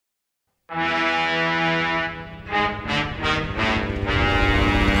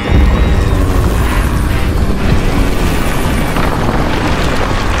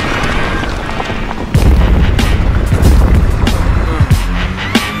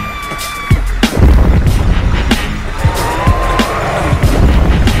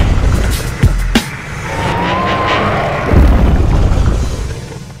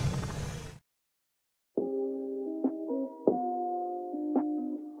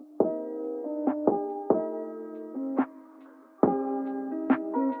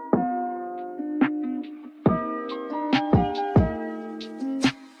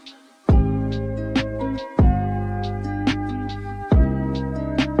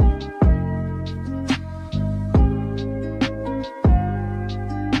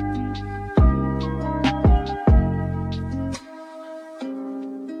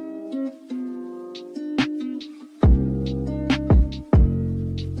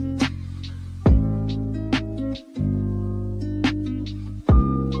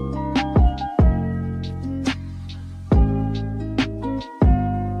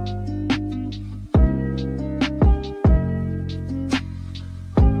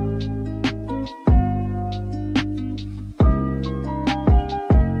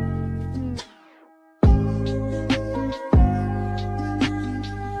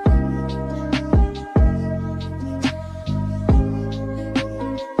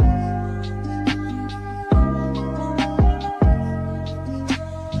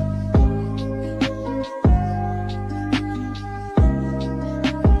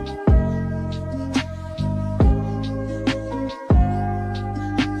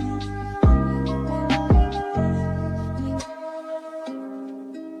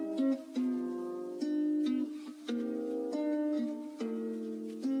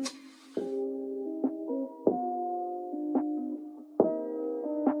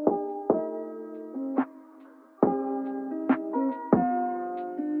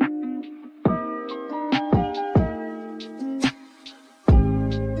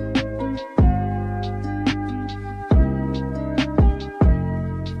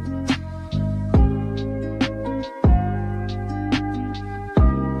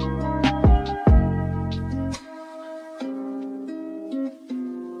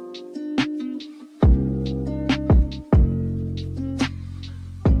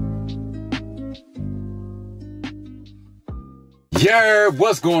Yeah,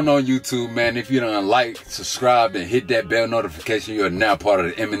 what's going on YouTube, man? If you don't like, subscribe, and hit that bell notification, you are now part of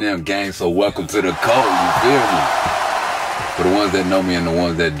the Eminem gang, so welcome to the code, you feel me? For the ones that know me and the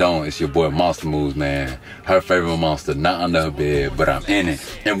ones that don't, it's your boy Monster Moves, man. Her favorite monster, not under her bed, but I'm in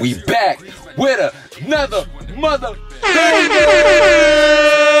it. And we back with another mother banger!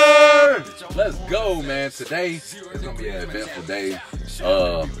 Let's go, man. Today is gonna be an eventful day.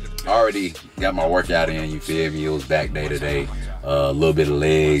 I already got my workout in, you feel me? It was back day today. A little bit of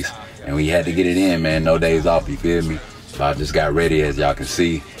legs, and we had to get it in, man. No days off, you feel me? So I just got ready, as y'all can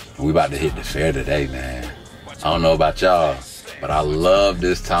see, and we about to hit the fair today, man. I don't know about y'all, but I love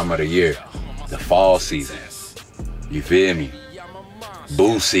this time of the year, the fall season. You feel me?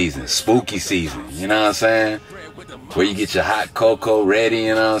 Boo season, spooky season, you know what I'm saying? Where you get your hot cocoa ready,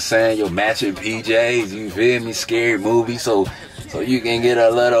 you know what I'm saying? Your matching PJs, you feel me? Scary movie, so you can get a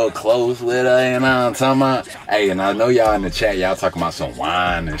little close with her, you know what I'm talking about? Hey, and I know y'all in the chat, y'all talking about some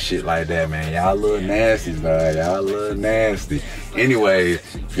wine and shit like that, man. Y'all a little nasty, man. Y'all a little nasty. Anyway,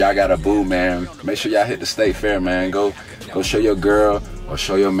 if y'all got a boo, man, make sure y'all hit the state fair, man. Go show your girl or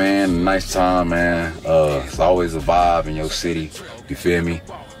show your man a nice time, man. It's always a vibe in your city, you feel me?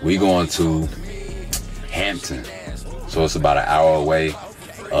 We going to Hampton, so it's about an hour away.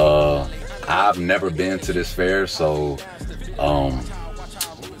 I've never been to this fair, so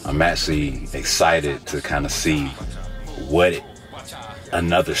I'm actually excited to kind of see what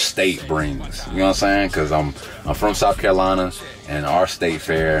another state brings. You know what I'm saying? Because I'm from South Carolina, and our state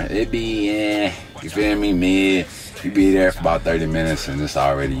fair, it be, you feel me, mid. You be there for about 30 minutes, and it's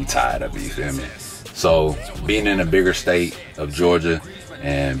already, you tired of it, you feel me? So being in a bigger state of Georgia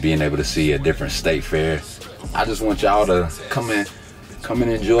and being able to see a different state fair, I just want y'all to come and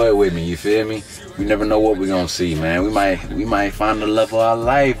enjoy it with me, you feel me? We never know what we're gonna see, man. We might find the love of our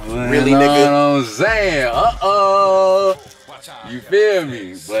life. Really, you know nigga? what I'm saying? You feel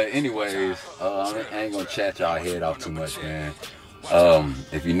me? But anyways, I ain't gonna chat y'all head off too much, man.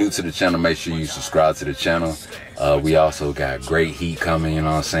 If you're new to the channel, make sure you subscribe to the channel. We also got great heat coming, you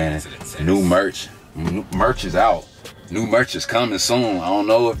know what I'm saying? New merch. Merch is out. New merch is coming soon. I don't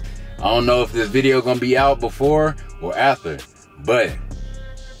know if this video gonna be out before or after, but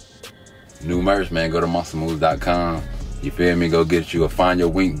new merch, man. Go to monstermoves.com. You feel me? Go get you a Find Your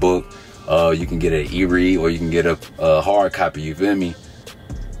Wink book. You can get an e-read or you can get a hard copy, you feel me?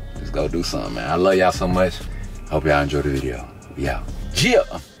 Just go do something, man. I love y'all so much. Hope y'all enjoyed the video. We out. Yeah.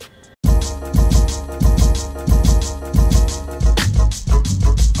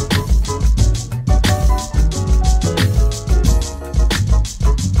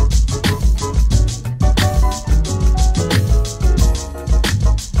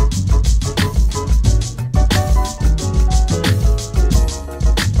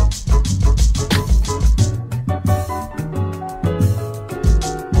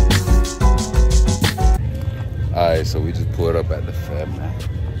 Alright, so we just pulled up at the Fab, man.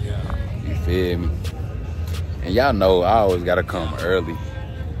 You feel me? And y'all know I always gotta come early.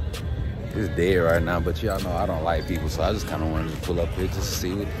 It's dead right now, but y'all know I don't like people, so I just kind of wanted to pull up here just to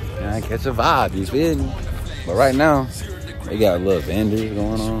see what, catch a vibe, you feel me? But right now, they got little vendors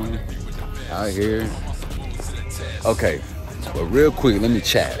going on out here. Okay, but real quick, let me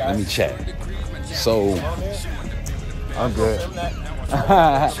chat. So, I'm good.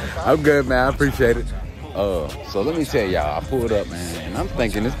 I'm good, man. I appreciate it. So let me tell y'all, I pulled up, man, and I'm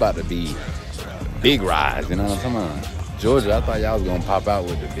thinking it's about to be big rides, you know what I'm talking about? Georgia, I thought y'all was gonna pop out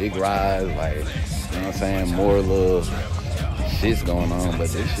with the big rides, like, you know what I'm saying, more little shit's going on, but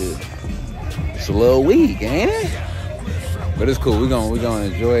this shit, it's a little weak, ain't it? But it's cool, we're gonna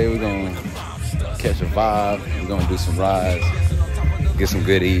enjoy it, we're gonna catch a vibe, we're gonna do some rides, get some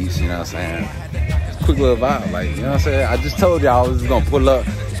good eats, you know what I'm saying? Quick little vibe, like, you know what I'm saying? I just told y'all I was gonna pull up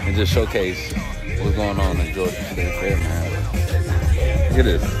and just showcase what's going on in Georgia State Fair, man. Look at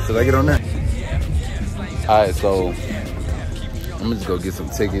this. Should I get on there? Alright, so I'm gonna just go get some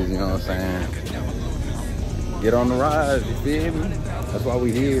tickets, you know what I'm saying? Get on the ride, you feel me? That's why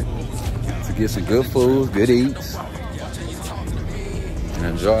we here. To get some good food, good eats. And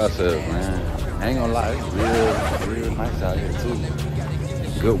enjoy ourselves, man. I ain't gonna lie, it's real nice out here too.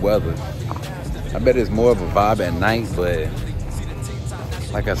 Good weather. I bet it's more of a vibe at night, but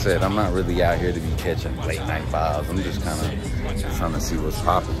like I said, I'm not really out here to be catching late night vibes. I'm just kind of trying to see what's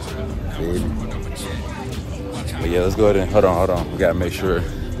popping. But yeah, let's go ahead and hold on. We gotta make sure.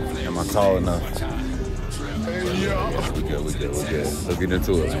 Am I tall enough? Yeah, we good. Let's get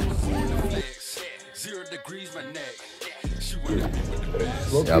into it, man.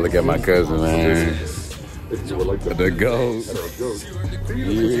 Y'all look at my cousin, man. The goat.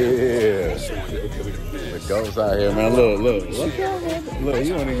 Yeah. The goats out here, man. Look. What's up, man? Look,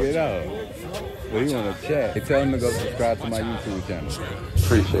 you want to get out. Look, you want to chat. Hey, tell him to go subscribe to my YouTube channel.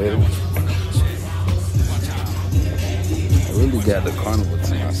 Appreciate it. I really got the carnival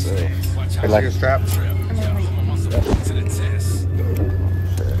to myself. Hey, like a strap?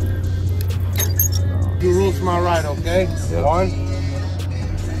 Two rules to my right, okay? Yep. 1.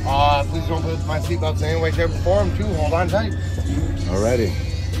 Please don't put my seatbelts in any way, shape, or form. 2, hold on tight. Alrighty.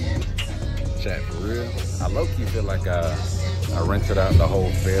 Chat, for real. I low-key feel like I rented out the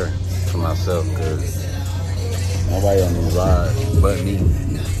whole fair to myself because nobody on these rides but me. You know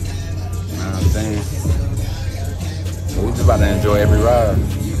what I'm saying? So we just about to enjoy every ride.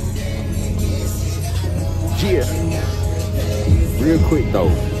 Yeah. Real quick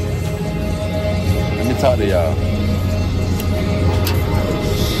though. Let me talk to y'all.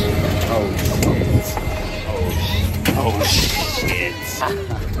 Oh shit.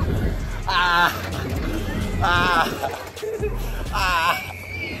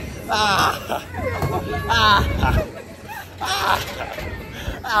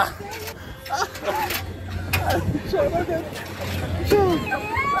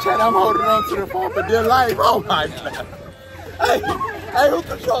 Chad, I'm holding on to the phone for dear life. Oh my God. Hey, who's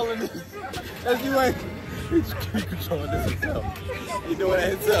controlling this? That's you ain't. He's controlling this himself. He doing it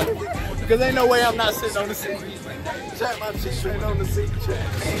himself. Because ain't no way I'm not sitting on the seat. Chad, my cheeks ain't on the seat, Chad.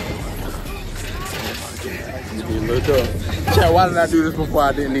 Look up. Chad, why did I do this before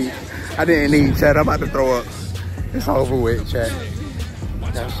I didn't eat? I didn't eat, Chad. I'm about to throw up. It's over with, Chad.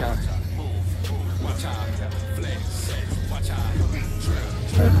 That's Chad.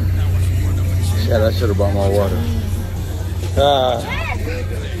 Chad, I should have bought my water.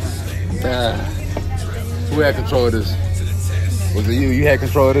 Who had control of this? Was it you? You had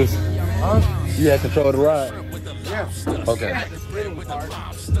control of this? Huh? You had control of the ride? Yeah. Okay.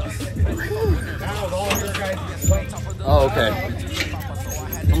 Oh, okay.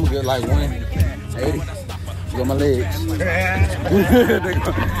 I'm gonna get like 180. They got my legs.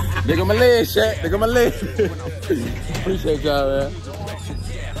 They got my legs, Shaq. They got my legs. Appreciate y'all, man.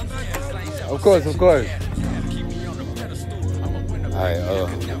 Of course. Alright,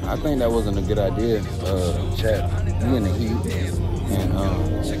 I think that wasn't a good idea. Chat, you in the heat, and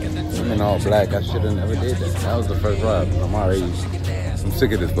I'm in all black. I should have never did that. That was the first ride. I'm already I'm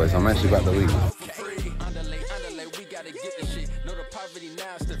sick of this place. I'm actually about to leave.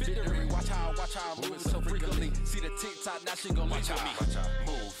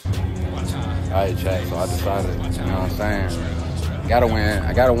 Alright, chat, so I decided, you know what I'm saying?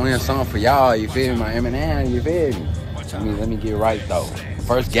 I gotta win something for y'all, you feel me? My Eminem, you feel me? Let me get right though.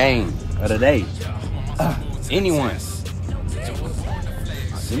 First game of the day. Anyone.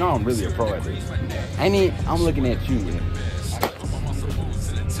 You know I'm really a pro at this. I'm looking at you, man.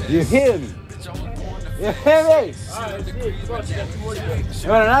 You hear me? You hear me? Alright, let's do it. Come on, you got 2 more to go. You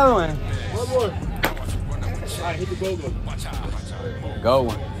want another one? One more. Alright, hit the gold one. Go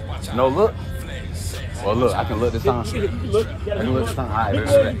one. No look? Well, look, I can look this time. You can look. I can look this time. All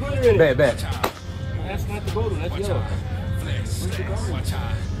right, bet. That's not the gold one. That's yellow.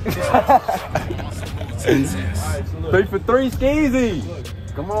 Alright, so look. 3 for 3, Skeezy.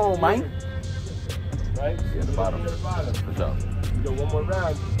 Come on, man. Right? Yeah, the bottom. For sure. You go one more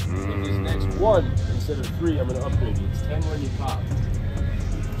round. And this next one, instead of 3, I'm gonna upgrade you. It's 10 when you pop.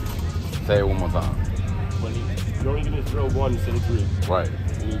 Say it one more time. You're only gonna throw 1 instead of 3. Right.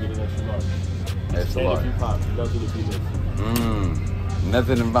 And you get an extra large. Extra 10 large. if you pop, nothing if you miss.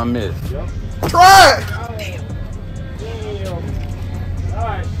 Nothing if I miss. Yep. Try Damn.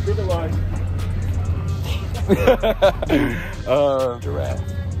 Alright, bring the line. Giraffe.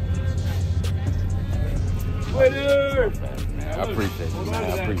 Winner! Man, I appreciate you, man. I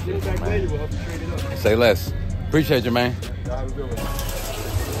appreciate Get it back you, later. man. We'll help you trade it up. Say less. Appreciate you, man. Have a good one.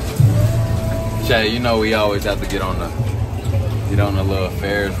 Shay, you know we always have to get on the little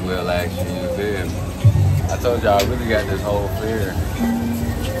Ferris wheel action, you feel me? I told y'all I really got this whole fear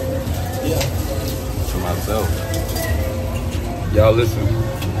for myself. Y'all listen.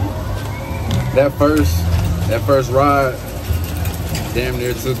 That first ride damn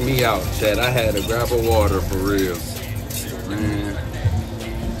near took me out, Chad. I had to grab a water for real. Man.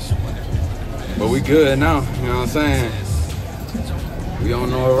 But we good now, you know what I'm saying? We on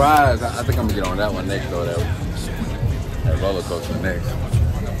no rides. I think I'm gonna get on that one next though, that roller coaster next.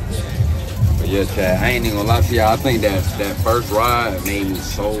 But yeah, Chad, I ain't even gonna lie to y'all. I think that first ride made me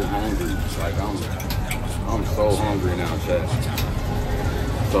so hungry. Like I'm so hungry now, Chad.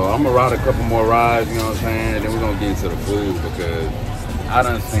 So I'm gonna ride a couple more rides, you know what I'm saying? And then we're gonna get into the food because I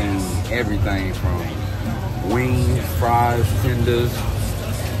done seen everything from wings, fries, tenders,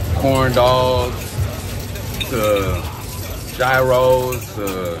 corn dogs, to gyros,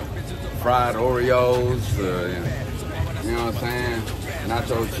 to fried Oreos, to, you know what I'm saying?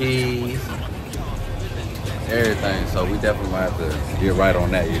 Nacho cheese, everything. So we definitely gonna have to get right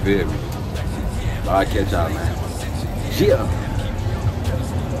on that, you feel me? But I'll catch y'all, man. Yeah.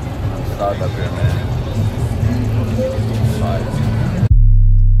 Start up here, man. Bye.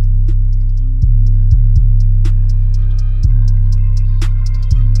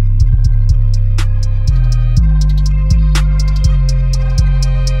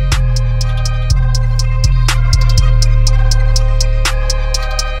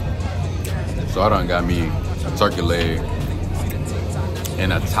 So I done got me a turkey leg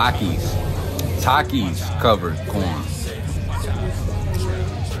and a Takis covered corn.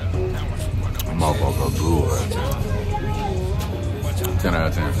 Motherfucker good. 10 out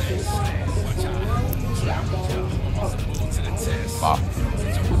of 10. Wow.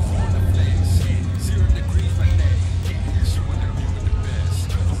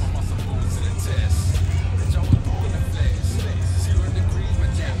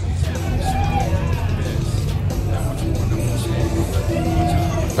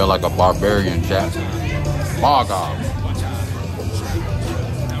 Felt like a barbarian, chat. My God.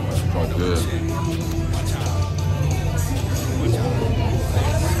 So good.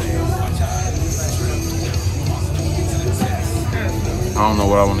 I don't know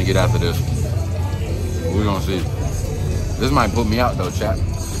what I want to get after this. We're gonna see. This might put me out though, chat.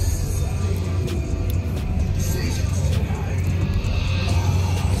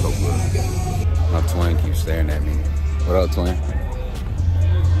 So good. My twin keeps staring at me. What up, twin?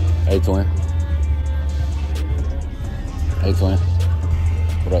 Hey, twin. Hey, twin.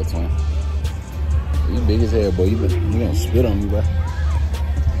 What up, twin? You big as hell, boy. You gonna spit on me, bro.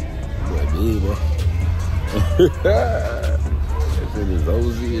 Boy, big, bro. That shit is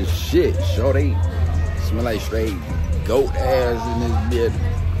rosy as shit. Shorty. Smell like straight goat ass in this bed.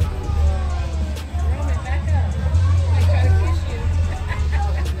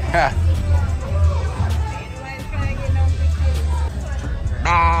 Ha.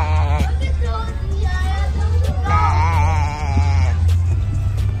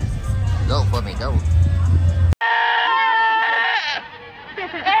 Go for me, go.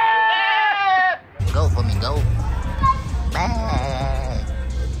 Go for me, go.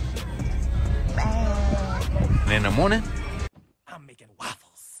 And in the morning, I'm making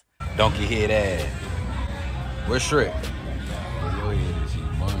waffles. Donkey head ass. Where's Shrek? Your head is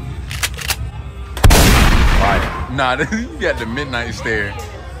humongous. Right. Nah, you got the midnight stare.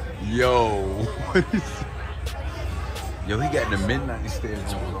 Yo, what is it? Yo, he got the midnight stare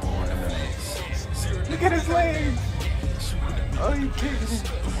going on right now. Look at his legs. Oh, you kidding?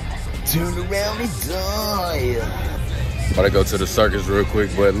 Turn around and die. Gotta go to the circus real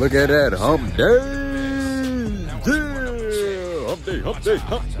quick, but look at that hump day. Yeah. Hump day, hump day,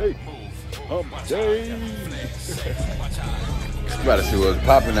 hump day. Hump day. You gotta see what's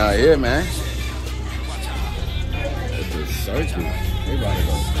popping out here, man. It's a circus. They about to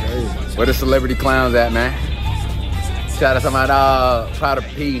go crazy. Where the celebrity clowns at, man? Shout out to my dog, Powder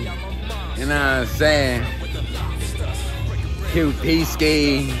P. You know what I'm saying? Cute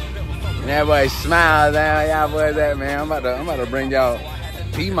P-Ski. And everybody smiles, man. Y'all boys at, man. I'm about to bring y'all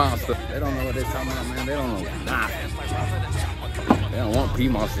P-Monster. They don't know what they're talking about, man. They don't know nothing. They don't want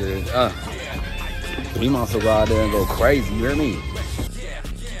P-Monster. P-Monster go out there and go crazy, you hear me?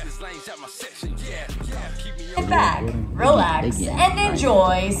 Get back, relax, and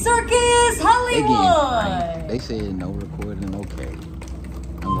enjoy Circus Hollywood. They said no recording, okay.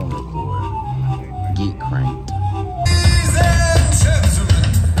 I'm gonna record. Get cranked. Ladies and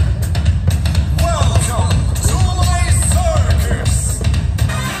gentlemen, welcome to my circus.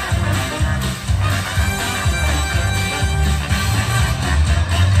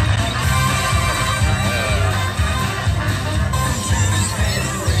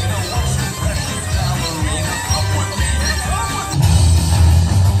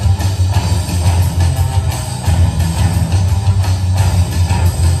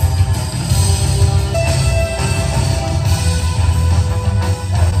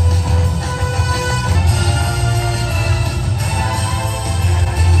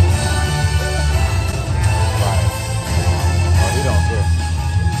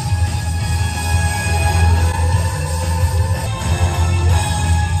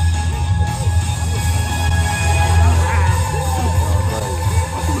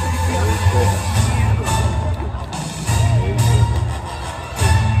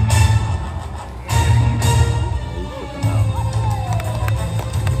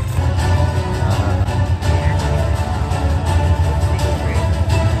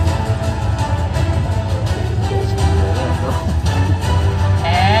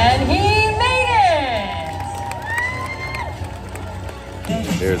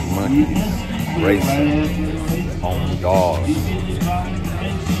 There's monkeys racing on dogs.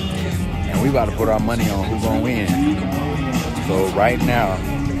 And we about to put our money on who's gonna win. So right now,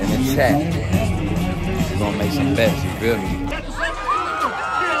 in the chat, we're gonna make some bets, you feel me?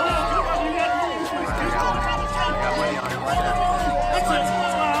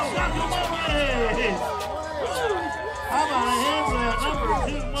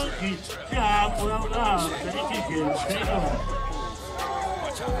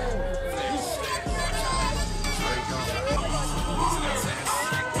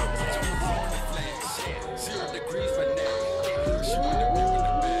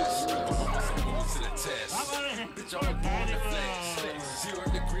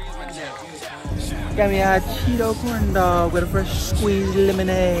 Got me a Cheeto corn dog with a fresh squeezed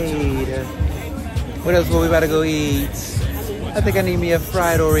lemonade. What else will we about to go eat? I think I need me a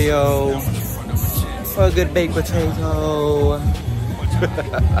fried Oreo or a good baked potato.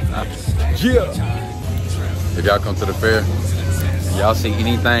 Yeah. If y'all come to the fair, y'all see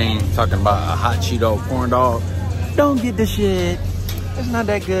anything talking about a hot Cheeto corn dog, Don't get this shit. It's not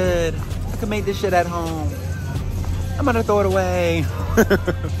that good. I can make this shit at home. I'm gonna throw it away. look at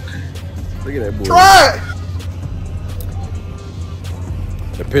that boy. Try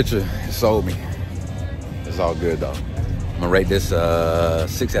it! The picture sold me. It's all good though. I'm gonna rate this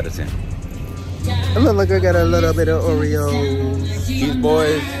 6 out of 10. It look like I got a little bit of Oreos. These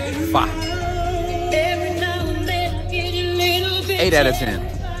boys, 5. 8 out of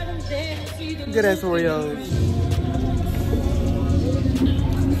 10. Good ass Oreos.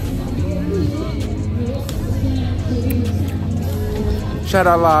 Shout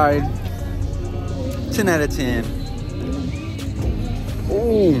out live. 10 out of 10.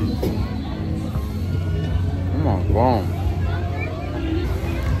 Ooh. Come on, boom.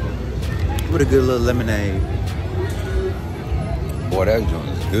 With a good little lemonade. Boy, that joint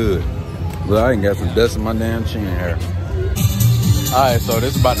is good. Look, I ain't got some dust in my damn chin here. Alright, so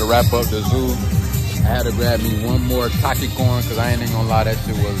this is about to wrap up the zoo. I had to grab me one more Taki corn because I ain't even gonna lie, that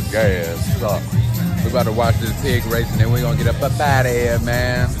shit was gas. So, we about to watch this pig race and then we're gonna get up out of here,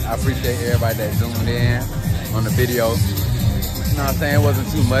 man. I appreciate everybody that zoomed in on the video. You know what I'm saying? It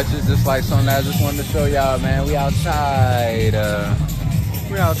wasn't too much. It's just like something I just wanted to show y'all, man. We outside.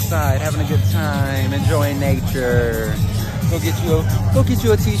 We're outside having a good time, enjoying nature. Go get you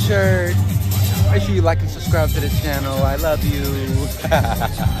a t-shirt. Make sure you like and subscribe to the channel. I love you.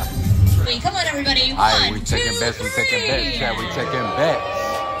 Wait, come on, everybody. Alright, we taking bets. We taking bets. Chat, we taking bets.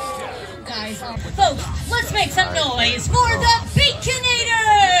 Guys, folks, let's make some noise for the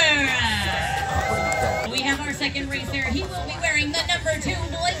Baconator! We have our second racer. He will be wearing the number 2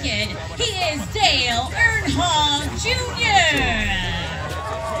 blanket. He is Dale Earnhardt Jr.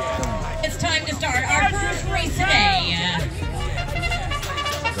 It's time to start our first race today.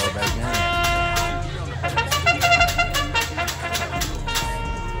 Go back in.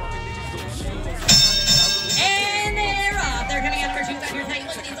 And they're off. They're coming out for 2 seconds. Hey,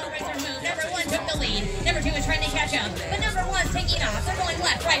 look at these little racers move. Number 1 took the lead. Number 2 is trying to catch up. But number 1's taking off. They're going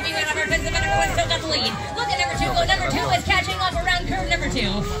left, right. We went over fence, but number 1 still got the lead. Look at number 2 go. Number 2 is catching up around curve number 2.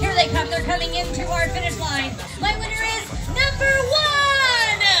 Here they come. They're coming into our finish line. My winner is number 1.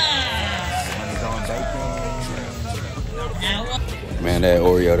 Man, that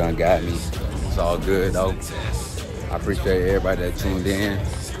Oreo done got me. It's all good though. I appreciate everybody that tuned in.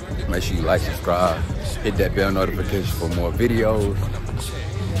 Make sure you like, subscribe, hit that bell notification for more videos.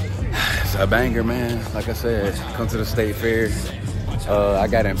 It's a banger, man. Like I said, come to the state fair. I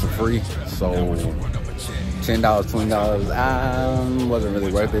got in for free, so $10, $20 wasn't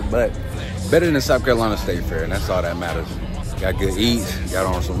really worth it, but better than the South Carolina State Fair, and that's all that matters. Got good eats, got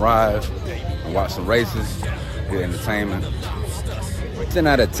on some rides, and watched some races, good entertainment. 10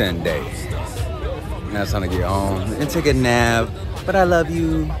 out of 10 day. Now it's time to get home and take a nap. But I love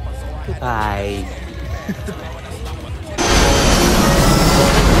you. Goodbye.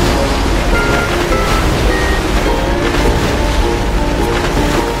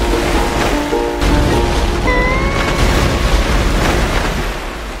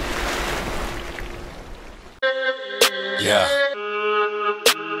 Yeah.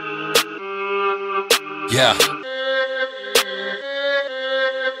 Yeah.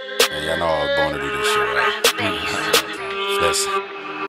 Man, y'all know I was born to do this shit, right? Listen.